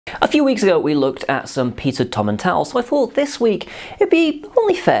A few weeks ago we looked at some peated Tomental, so I thought this week it'd be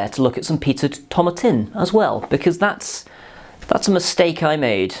only fair to look at some peated Tomatin as well, because that's a mistake I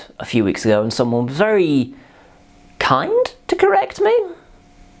made a few weeks ago and someone was very kind to correct me.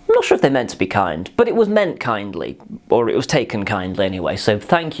 I'm not sure if they meant to be kind, but it was meant kindly, or it was taken kindly anyway, so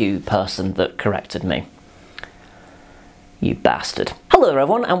thank you, person that corrected me. You bastard. Hello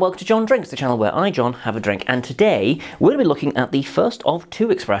everyone and welcome to John Drinks, the channel where I, John, have a drink, and today we're going to be looking at the first of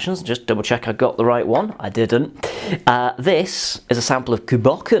two expressions. Just double check I got the right one. I didn't. This is a sample of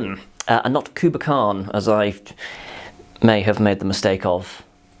Bocan, and not Bocan, as I may have made the mistake of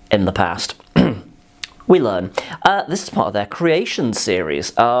in the past. We learn. This is part of their creation series,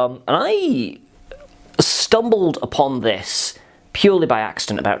 and I stumbled upon this purely by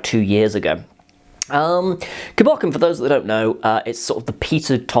accident about 2 years ago. Bocan, for those that don't know, it's sort of the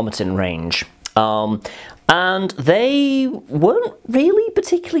peated Tomatin range, and they weren't really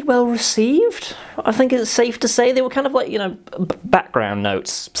particularly well received. I think it's safe to say they were kind of like, you know, background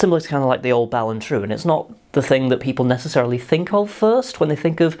notes, similar to kind of like the old Bal and True, and it's not the thing that people necessarily think of first when they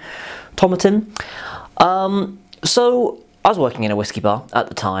think of Tomatin. So I was working in a whiskey bar at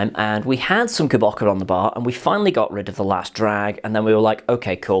the time, and we had some Bocan on the bar, and we finally got rid of the last drag, and then we were like,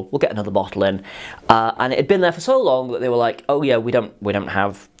 okay, cool, we'll get another bottle in. And it had been there for so long that they were like, oh yeah, we don't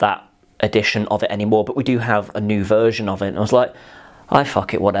have that edition of it anymore, but we do have a new version of it. And I was like,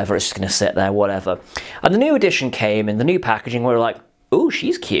 fuck it, whatever, it's just gonna sit there, whatever. And the new edition came in the new packaging, we were like, oh,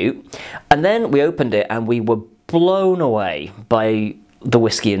 she's cute. And then we opened it, and we were blown away by the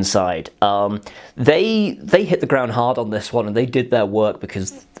whiskey inside. They hit the ground hard on this one, and they did their work,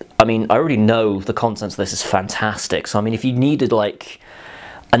 because I mean, I already know the contents of this is fantastic. So I mean, if you needed like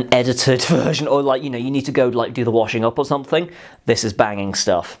an edited version, or like, you know, you need to go like do the washing up or something, this is banging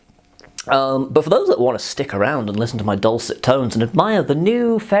stuff. But for those that want to stick around and listen to my dulcet tones and admire the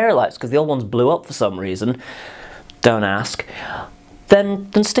new fairy lights, because the old ones blew up for some reason, don't ask,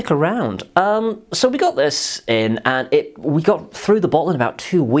 then stick around. So we got this in, and we got through the bottle in about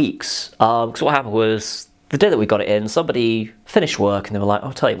 2 weeks. Because what happened was, the day that we got it in, somebody finished work and they were like,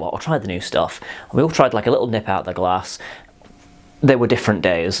 oh, tell you what, I'll try the new stuff. And we all tried like a little nip out of the glass. They were different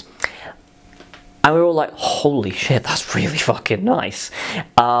days. And we were all like, holy shit, that's really fucking nice.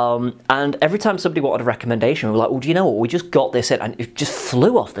 And every time somebody wanted a recommendation, we were like, well, do you know what, we just got this in, and it just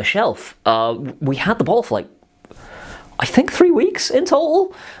flew off the shelf. We had the bottle for like, I think 3 weeks in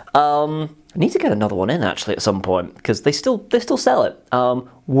total. I need to get another one in actually at some point, because they still sell it.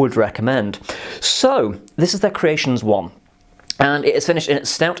 Would recommend. So this is their Creations 1, and it is finished in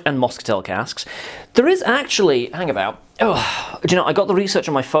Stout and Moscatel casks. There is actually, hang about. Oh, do you know, I got the research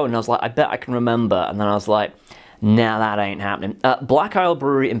on my phone and I was like, I bet I can remember, and then I was like, nah, that ain't happening. Black Isle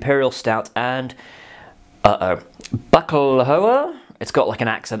Brewery Imperial Stout and Bakalhoa. It's got like an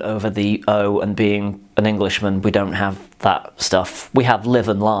accent over the O, and being an Englishman, we don't have that stuff. We have live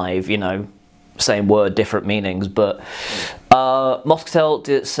and live, you know, same word, different meanings, but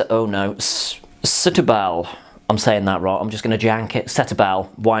Moscatel, oh no, Setúbal, I'm saying that wrong, I'm just going to jank it,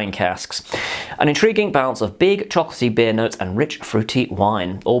 Setúbal wine casks. An intriguing balance of big, chocolatey beer notes and rich, fruity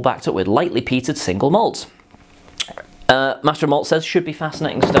wine, all backed up with lightly peated single malts. Master of Malt says, should be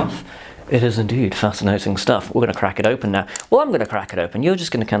fascinating stuff. It is indeed fascinating stuff. We're going to crack it open now. Well, I'm going to crack it open. You're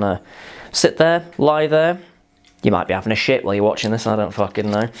just going to kind of sit there, lie there. You might be having a shit while you're watching this, I don't fucking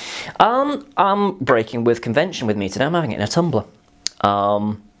know. I'm breaking with convention with me today. I'm having it in a tumbler.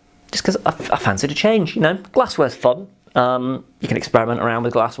 Just because I fancied a change, you know. Glassware's fun. You can experiment around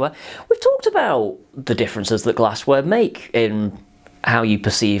with glassware. We've talked about the differences that glassware make in how you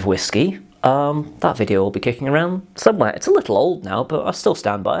perceive whiskey. That video will be kicking around somewhere. It's a little old now, but I still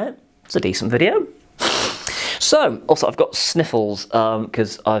stand by it. It's a decent video. So, also I've got sniffles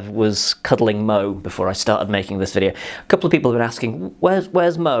because I was cuddling Mo before I started making this video. A couple of people have been asking,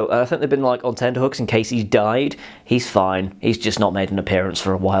 where's Mo? I think they've been like on tenterhooks in case he's died. He's fine. He's just not made an appearance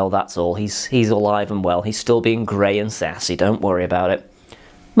for a while, that's all. He's alive and well. He's still being grey and sassy, don't worry about it.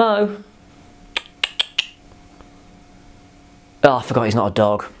 Mo. Oh, I forgot he's not a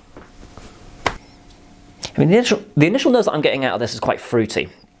dog. I mean, the initial nose that I'm getting out of this is quite fruity.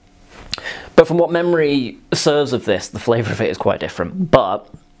 But from what memory serves of this, the flavour of it is quite different. But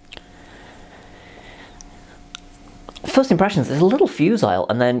first impressions, there's a little fusile,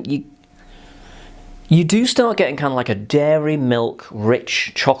 and then you do start getting kind of like a dairy milk,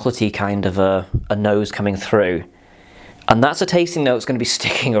 rich, chocolatey kind of a nose coming through. And that's a tasting note that's going to be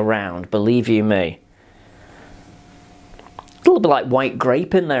sticking around, believe you me. A little bit like white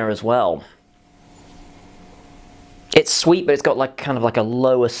grape in there as well. It's sweet, but it's got like kind of like a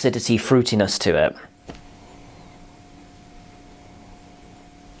low acidity fruitiness to it.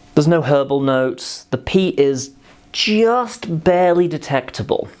 There's no herbal notes. The peat is just barely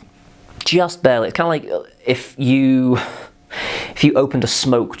detectable. Just barely. It's kind of like if you opened a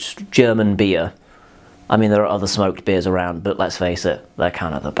smoked German beer. I mean, there are other smoked beers around, but let's face it, they're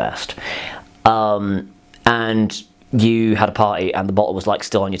kind of the best. And you had a party and the bottle was like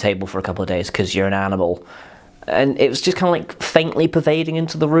still on your table for a couple of days because you're an animal. And it was just kind of like faintly pervading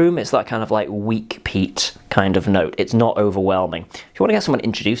into the room. It's that kind of like weak peat kind of note. It's not overwhelming. If you want to get someone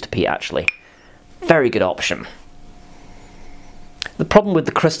introduced to peat, actually, very good option. The problem with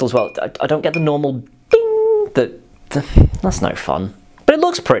the crystal as well, I don't get the normal ding. That's no fun. But it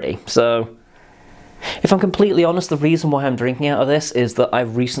looks pretty, so... If I'm completely honest, the reason why I'm drinking out of this is that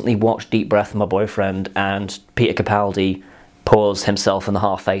I've recently watched Deep Breath with my boyfriend, and Peter Capaldi pours himself and the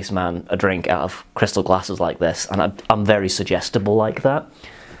Half-Faced Man a drink out of crystal glasses like this, and I'm very suggestible like that.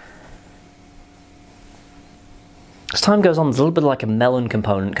 As time goes on, there's a little bit of like a melon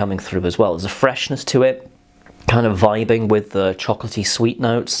component coming through as well. There's a freshness to it, kind of vibing with the chocolatey sweet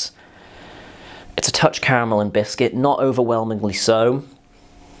notes. It's a touch caramel and biscuit, not overwhelmingly so.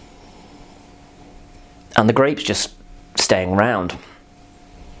 And the grape's just staying around.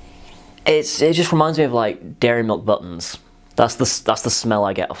 It just reminds me of like dairy milk buttons. That's the smell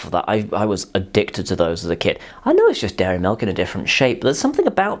I get off of that. I was addicted to those as a kid. I know it's just dairy milk in a different shape, but there's something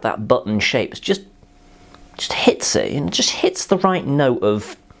about that button shape. It just hits it, and it just hits the right note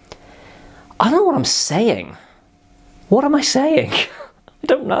of... I don't know what I'm saying. What am I saying? I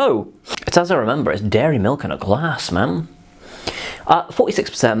don't know. It's as I remember, it's dairy milk in a glass, man.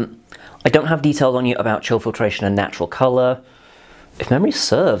 46%. I don't have details on you about chill filtration and natural colour. If memory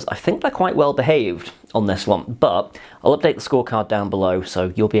serves, I think they're quite well behaved on this one, but I'll update the scorecard down below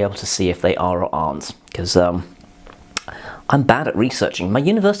so you'll be able to see if they are or aren't, because I'm bad at researching. My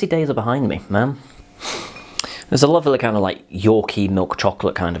university days are behind me, man. There's a lovely kind of like Yorkie milk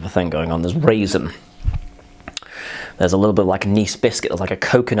chocolate kind of a thing going on. There's raisin. There's a little bit of like a Nice biscuit. There's like a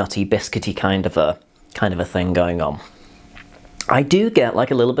coconutty, biscuity kind of a thing going on. I do get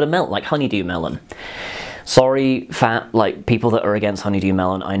like a little bit of melon, like honeydew melon. Sorry, like people that are against honeydew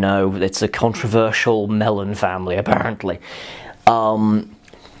melon. I know it's a controversial melon family apparently. But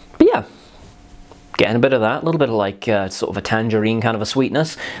yeah, getting a bit of that, a little bit of like sort of a tangerine kind of a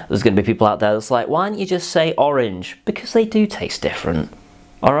sweetness. There's going to be people out there that's like, why don't you just say orange? Because they do taste different,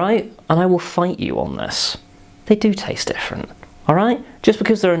 all right? And I will fight you on this. They do taste different, all right? Just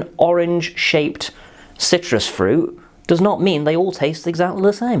because they're an orange-shaped citrus fruit does not mean they all taste exactly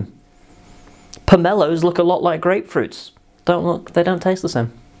the same. Pomelos look a lot like grapefruits. They don't taste the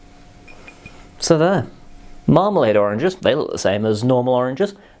same. So there. Marmalade oranges, they look the same as normal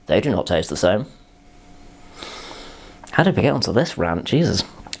oranges. They do not taste the same. How did we get onto this rant? Jesus.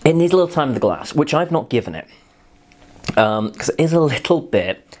 It needs a little time in the glass, which I've not given it. Because it is a little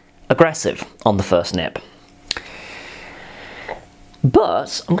bit aggressive on the first nip.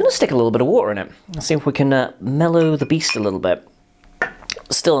 But I'm going to stick a little bit of water in it. Let's see if we can mellow the beast a little bit.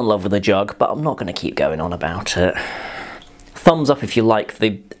 Still in love with the jug, but I'm not going to keep going on about it. Thumbs up if you like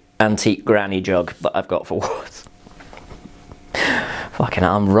the antique granny jug that I've got for water. Fucking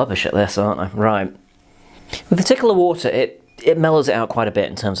hell, I'm rubbish at this, aren't I? Right. With the tickle of water, it mellows it out quite a bit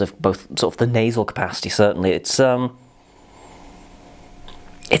in terms of both sort of the nasal capacity, certainly. It's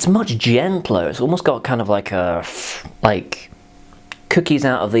much gentler. It's almost got kind of like a... cookies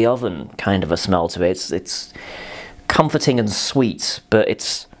out of the oven kind of a smell to it. It's comforting and sweet, but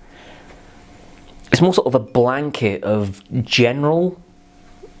it's more sort of a blanket of general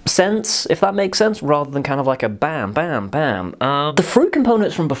sense, if that makes sense, rather than kind of like a bam, bam, bam. The fruit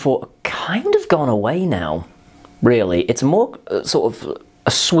components from before are kind of gone away now, really. It's more sort of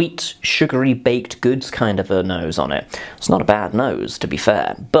a sweet, sugary, baked goods kind of a nose on it. It's not a bad nose, to be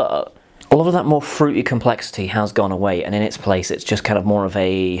fair, but a lot of that more fruity complexity has gone away, and in its place it's just kind of more of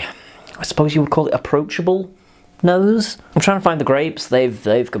a, I suppose you would call it approachable nose. I'm trying to find the grapes.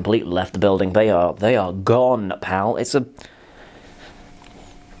 They've completely left the building. They are gone, pal. It's a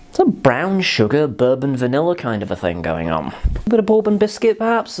brown sugar, bourbon, vanilla kind of a thing going on. A bit of bourbon biscuit,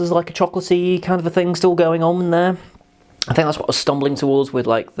 perhaps. There's like a chocolatey kind of a thing still going on in there. I think that's what I was stumbling towards with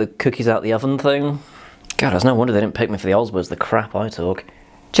like the cookies out the oven thing. God, there's no wonder they didn't pick me for the Osborns, the crap I took.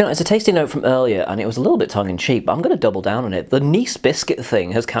 Do you know, it's a tasty note from earlier, and it was a little bit tongue-in-cheek, but I'm going to double down on it. The Nice biscuit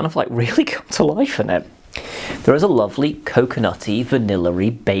thing has kind of like really come to life in it. There is a lovely coconutty, vanilla-y,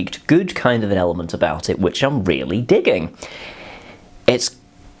 baked good kind of an element about it, which I'm really digging. It's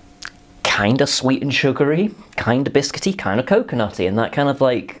kind of sweet and sugary, kind of biscuity, kind of coconutty, and that kind of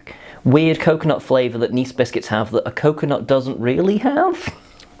like weird coconut flavour that Nice biscuits have that a coconut doesn't really have.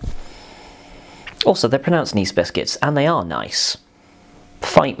 Also, they're pronounced Nice biscuits, and they are nice.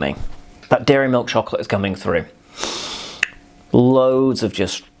 fight me. That dairy milk chocolate is coming through. Loads of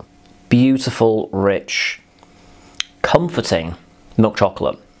just beautiful, rich, comforting milk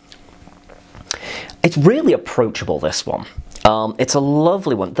chocolate. It's really approachable, this one. It's a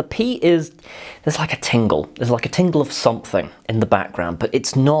lovely one. The peat is, there's like a tingle. There's like a tingle of something in the background, but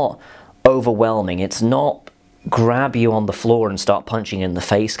it's not overwhelming. It's not grab you on the floor and start punching in the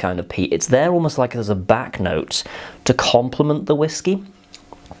face kind of peat. It's there almost like there's a back note to complement the whiskey.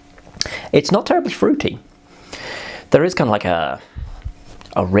 It's not terribly fruity. There is kind of like a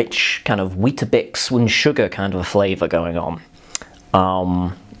rich kind of Weetabix and sugar kind of a flavour going on.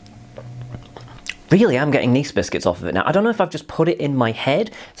 Really, I'm getting Nice biscuits off of it now. I don't know if I've just put it in my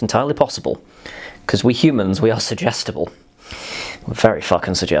head. It's entirely possible. Because we humans, we are suggestible. We're very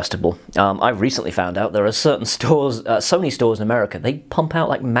fucking suggestible. I recently found out there are certain stores, Sony stores in America, they pump out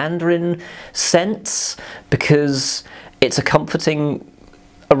like Mandarin scents because it's a comforting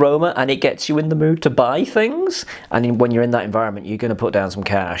aroma and it gets you in the mood to buy things. And when you're in that environment, you're going to put down some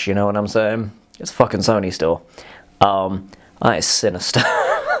cash, you know what I'm saying? It's a fucking Sony store. That is sinister.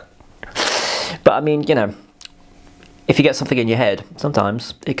 But I mean, you know, if you get something in your head,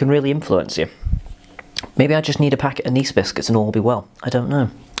 sometimes it can really influence you. Maybe I just need a packet of Nice biscuits and all will be well. I don't know.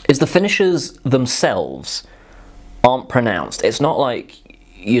 Is the finishes themselves aren't pronounced. It's not like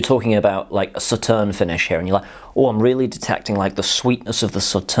you're talking about like a Sauterne finish here and you're like, oh, I'm really detecting like the sweetness of the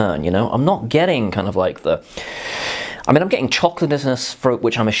Sauterne, you know? I'm not getting kind of like the... I mean, I'm getting chocolatiness,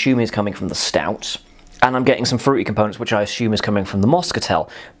 which I'm assuming is coming from the stout. And I'm getting some fruity components, which I assume is coming from the Moscatel.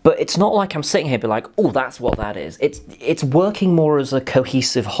 But it's not like I'm sitting here be like, oh, that's what that is. It's working more as a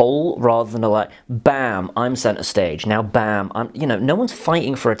cohesive whole rather than a like, bam, I'm centre stage. Now, bam, I'm, you know, no one's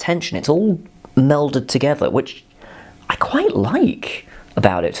fighting for attention. It's all melded together, which I quite like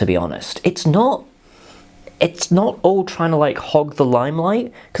about it, to be honest. It's not all trying to like hog the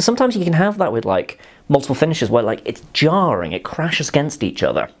limelight, because sometimes you can have that with like multiple finishes where like it's jarring, it crashes against each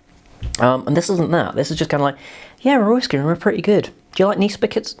other. And this isn't that. This is just kind of like, yeah, we're whiskey and we're pretty good. Do you like Nice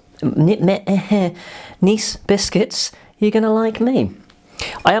biscuits? Nice biscuits? You're gonna like me.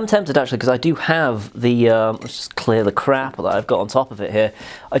 I am tempted actually, because I do have the, let's just clear the crap that I've got on top of it here.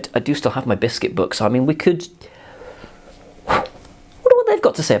 I do still have my biscuit book, so I mean we could... I wonder what they've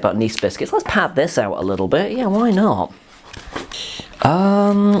got to say about Nice biscuits. Let's pad this out a little bit. Yeah, why not?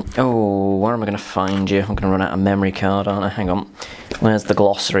 Oh, where am I going to find you? I'm going to run out of memory card, aren't I? Hang on. Where's the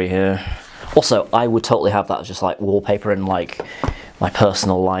glossary here? Also, I would totally have that as just like wallpaper in like my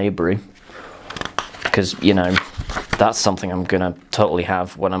personal library. Because, you know, that's something I'm going to totally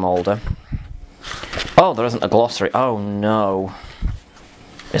have when I'm older. Oh, there isn't a glossary. Oh, no.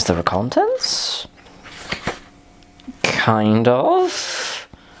 Is there a contents? Kind of.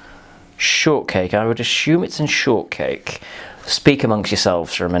 Shortcake. I would assume it's in shortcake. Speak amongst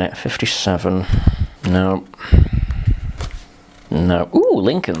yourselves for a minute. 57. No. No. Ooh,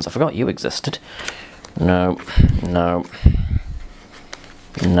 Lincoln's. I forgot you existed. No. No.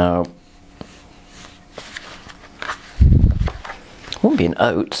 No. Won't be an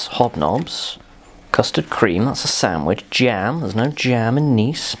oats. Hobnobs. Custard cream. That's a sandwich. Jam. There's no jam in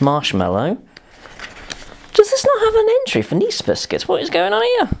Nice. Marshmallow. Does this not have an entry for Nice biscuits? What is going on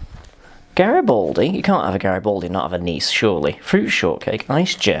here? Garibaldi? You can't have a Garibaldi and not have a Nice, surely. Fruit shortcake,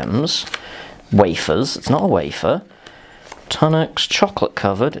 ice gems, wafers, it's not a wafer. Tunnocks, chocolate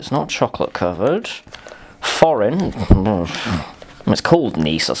covered, it's not chocolate covered. Foreign, it's called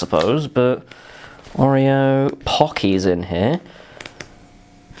Nice, I suppose, but Oreo, Pocky's in here.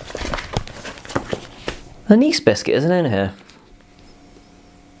 The Nice biscuit isn't in here.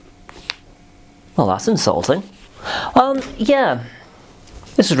 Well, that's insulting. Yeah.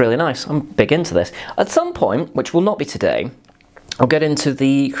 This is really nice. I'm big into this. At some point, which will not be today, I'll get into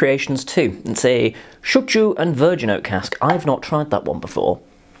the Creations 2. It's a Shochu and Virgin Oak cask. I've not tried that one before,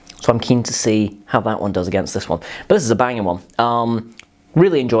 so I'm keen to see how that one does against this one. But this is a banging one.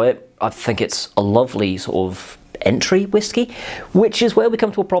 Really enjoy it. I think it's a lovely sort of entry whiskey, which is where we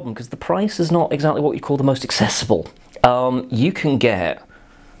come to a problem, because the price is not exactly what you'd call the most accessible. You can get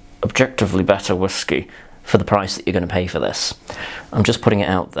objectively better whiskey for the price that you're going to pay for this. I'm just putting it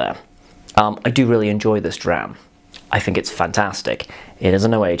out there. I do really enjoy this dram. I think it's fantastic. It is a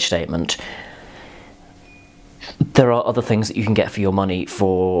no age statement. There are other things that you can get for your money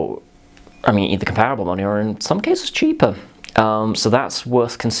for, I mean, either comparable money or in some cases cheaper. So that's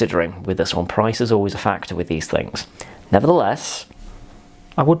worth considering with this one. Price is always a factor with these things. Nevertheless,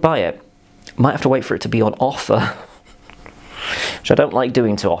 I would buy it. Might have to wait for it to be on offer. Which I don't like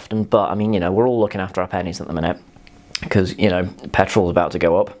doing too often, but I mean, you know, we're all looking after our pennies at the minute because, you know, petrol's about to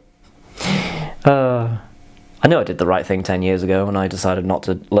go up. I know I did the right thing 10 years ago when I decided not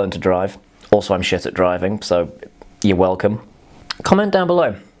to learn to drive. Also, I'm shit at driving, so you're welcome. Comment down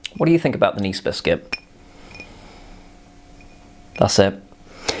below. What do you think about the Nice biscuit? That's it.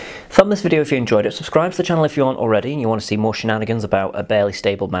 Thumb this video if you enjoyed it, subscribe to the channel if you aren't already and you want to see more shenanigans about a barely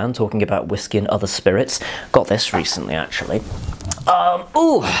stable man talking about whiskey and other spirits. Got this recently, actually.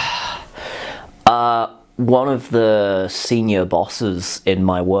 One of the senior bosses in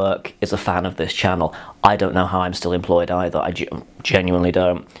my work is a fan of this channel. I don't know how I'm still employed either, I genuinely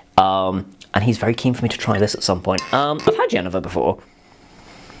don't. And he's very keen for me to try this at some point. I've had Jennifer before.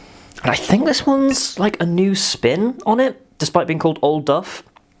 And I think this one's like a new spin on it, despite being called Old Duff.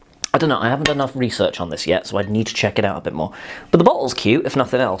 I don't know, I haven't done enough research on this yet, so I'd need to check it out a bit more. But the bottle's cute, if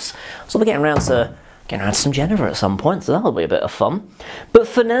nothing else. So we're getting around to some Jennifer at some point, so that'll be a bit of fun. But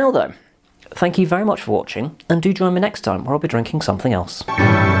for now though, thank you very much for watching, and do join me next time where I'll be drinking something else.